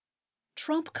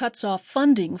Trump cuts off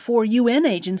funding for UN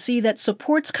agency that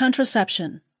supports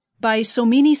contraception, by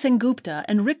Somini Sengupta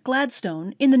and Rick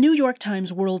Gladstone in the New York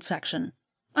Times World section.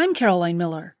 I'm Caroline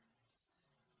Miller.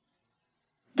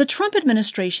 The Trump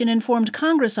administration informed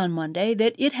Congress on Monday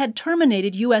that it had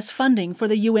terminated U.S. funding for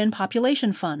the UN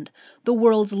Population Fund, the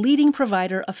world's leading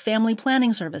provider of family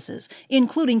planning services,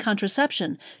 including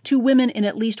contraception, to women in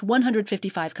at least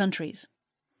 155 countries.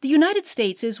 The United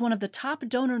States is one of the top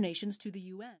donor nations to the UN.